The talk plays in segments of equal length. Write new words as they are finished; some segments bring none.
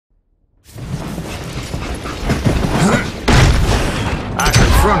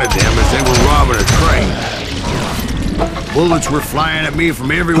front of them as they were robbing a train. Bullets were flying at me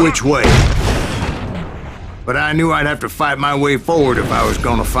from every which way. But I knew I'd have to fight my way forward if I was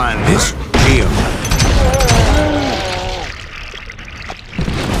gonna find this gem.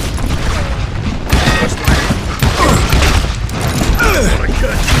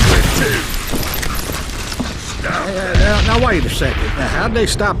 Now wait a second. Now, how'd they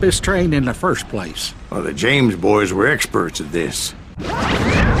stop this train in the first place? Well, the James boys were experts at this.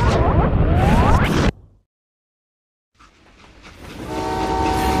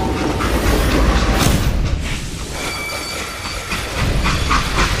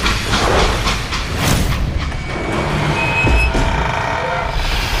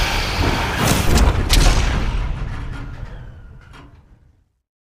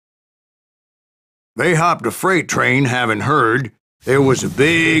 They hopped a freight train, having heard there was a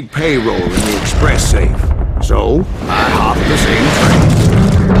big payroll in the express safe. So, I hopped the same train.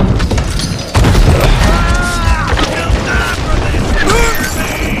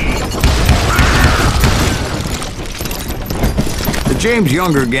 The James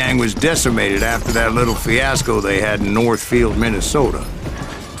Younger gang was decimated after that little fiasco they had in Northfield, Minnesota.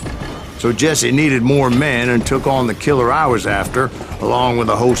 So Jesse needed more men and took on the killer I was after, along with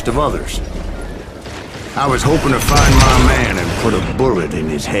a host of others. I was hoping to find my man and put a bullet in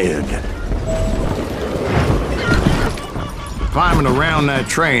his head. Climbing around that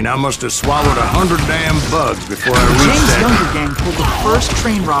train, I must have swallowed 100 damn bugs before I reached that. James Younger gang pulled the first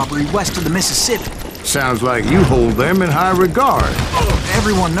train robbery west of the Mississippi. Sounds like you hold them in high regard.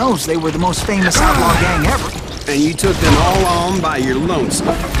 Everyone knows they were the most famous outlaw gang ever. And you took them all on by your lonesome.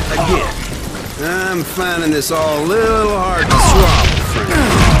 Again, I'm finding this all a little hard to swallow,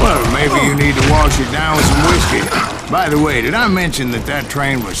 friend. Well, maybe you need to wash it down with some whiskey. By the way, did I mention that that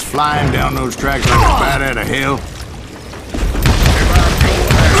train was flying down those tracks like a bat out of hell?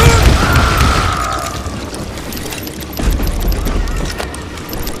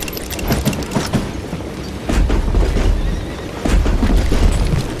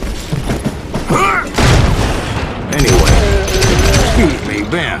 Anyway, excuse me,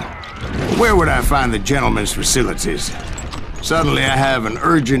 Ben. Where would I find the gentleman's facilities? Suddenly I have an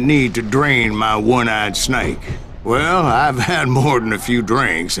urgent need to drain my one-eyed snake. Well, I've had more than a few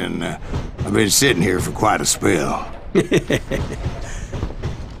drinks, and I've been sitting here for quite a spell.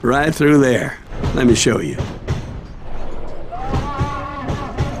 Right through there. Let me show you.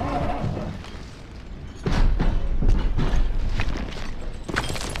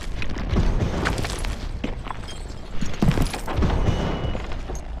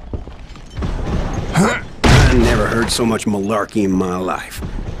 I never heard so much malarkey in my life.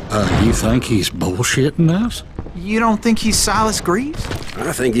 You think he's bullshitting us? You don't think he's Silas Greaves?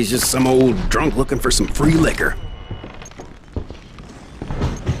 I think he's just some old drunk looking for some free liquor.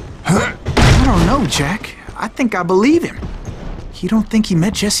 I don't know, Jack. I think I believe him. You don't think he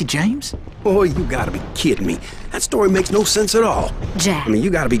met Jesse James? Oh, you gotta be kidding me. That story makes no sense at all. Jack. I mean, you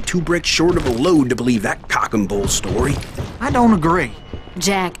gotta be 2 bricks short of a load to believe that cock and bull story. I don't agree.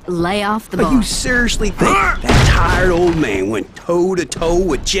 Jack, lay off the But bar. you seriously think that tired old man went toe-to-toe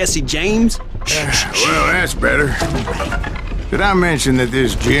with Jesse James? Well, that's better. Did I mention that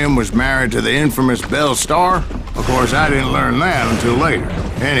this Jim was married to the infamous Belle Starr? Of course, I didn't learn that until later.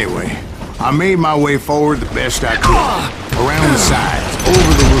 Anyway, I made my way forward the best I could. Around the sides,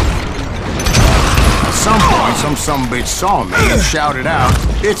 over the roof. At some point, some sumbitch saw me and shouted out,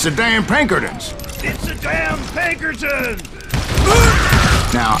 "It's the damn Pinkertons!" It's the damn Pinkertons!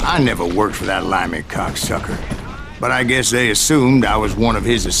 Now, I never worked for that limey cocksucker, but I guess they assumed I was one of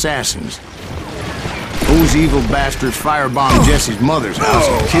his assassins. Those evil bastards firebombed Jesse's mother's house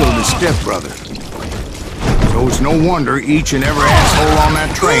and killed his stepbrother. So it's no wonder each and every asshole on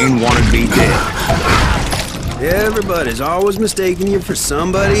that train wanted me dead. Everybody's always mistaking you for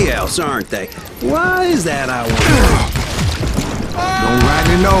somebody else, aren't they? Why is that, I wonder? Don't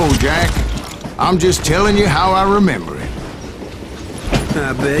rightly know, Jack. I'm just telling you how I remember it.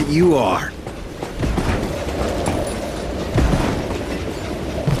 I bet you are.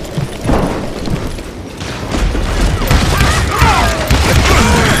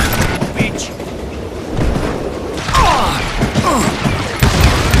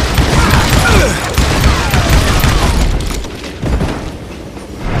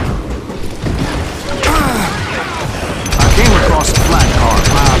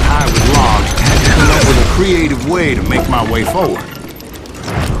 Creative way to make my way forward.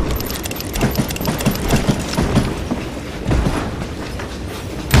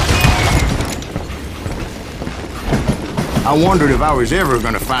 I wondered if I was ever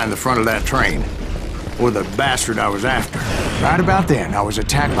going to find the front of that train. or the bastard I was after. Right about then, I was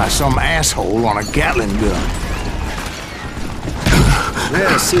attacked by some asshole on a Gatling gun.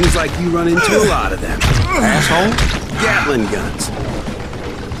 Yeah, seems like you run into a lot of them. Asshole? Gatling guns.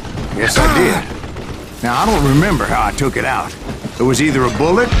 Yes, I did. Now, I don't remember how I took it out. It was either a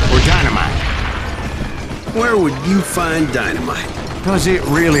bullet or dynamite. Where would you find dynamite? Does it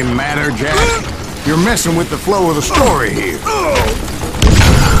really matter, Jack? You're messing with the flow of the story here.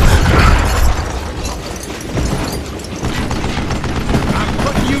 I'm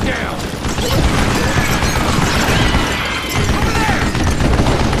putting you down.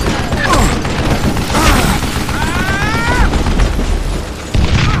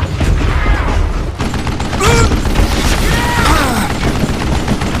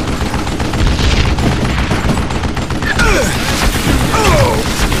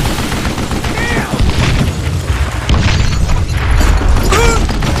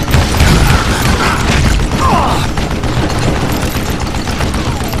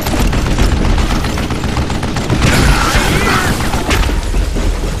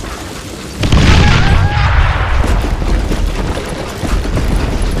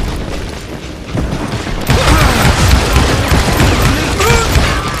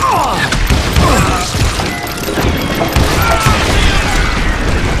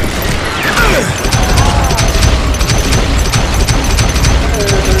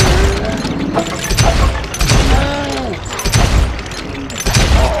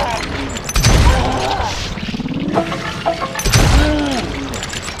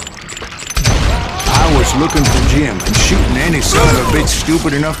 Looking for Jim and shooting any son of a bitch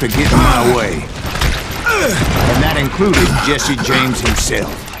stupid enough to get in my way. And that included Jesse James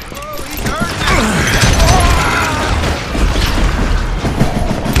himself.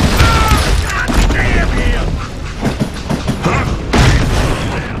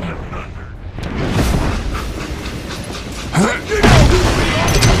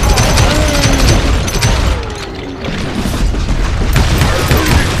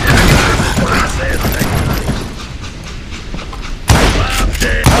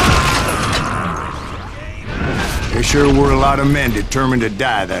 There sure were a lot of men determined to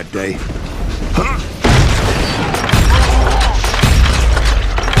die that day.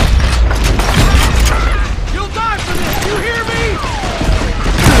 You'll die for this, you hear me?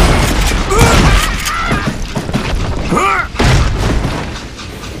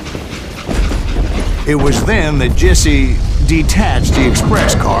 It was then that Jesse detached the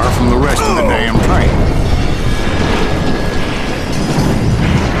express car from the rest of the damn train.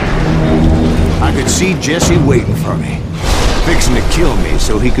 I could see Jesse waiting for me, fixing to kill me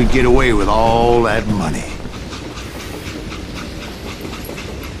so he could get away with all that money.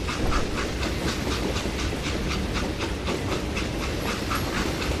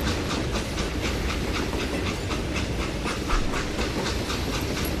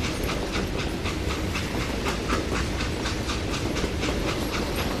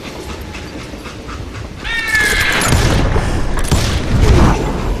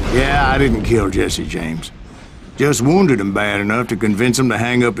 Yeah, I didn't kill Jesse James. Just wounded him bad enough to convince him to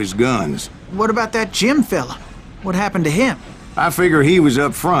hang up his guns. What about that Jim fella? What happened to him? I figure he was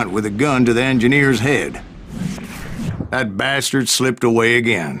up front with a gun to the engineer's head. That bastard slipped away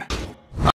again.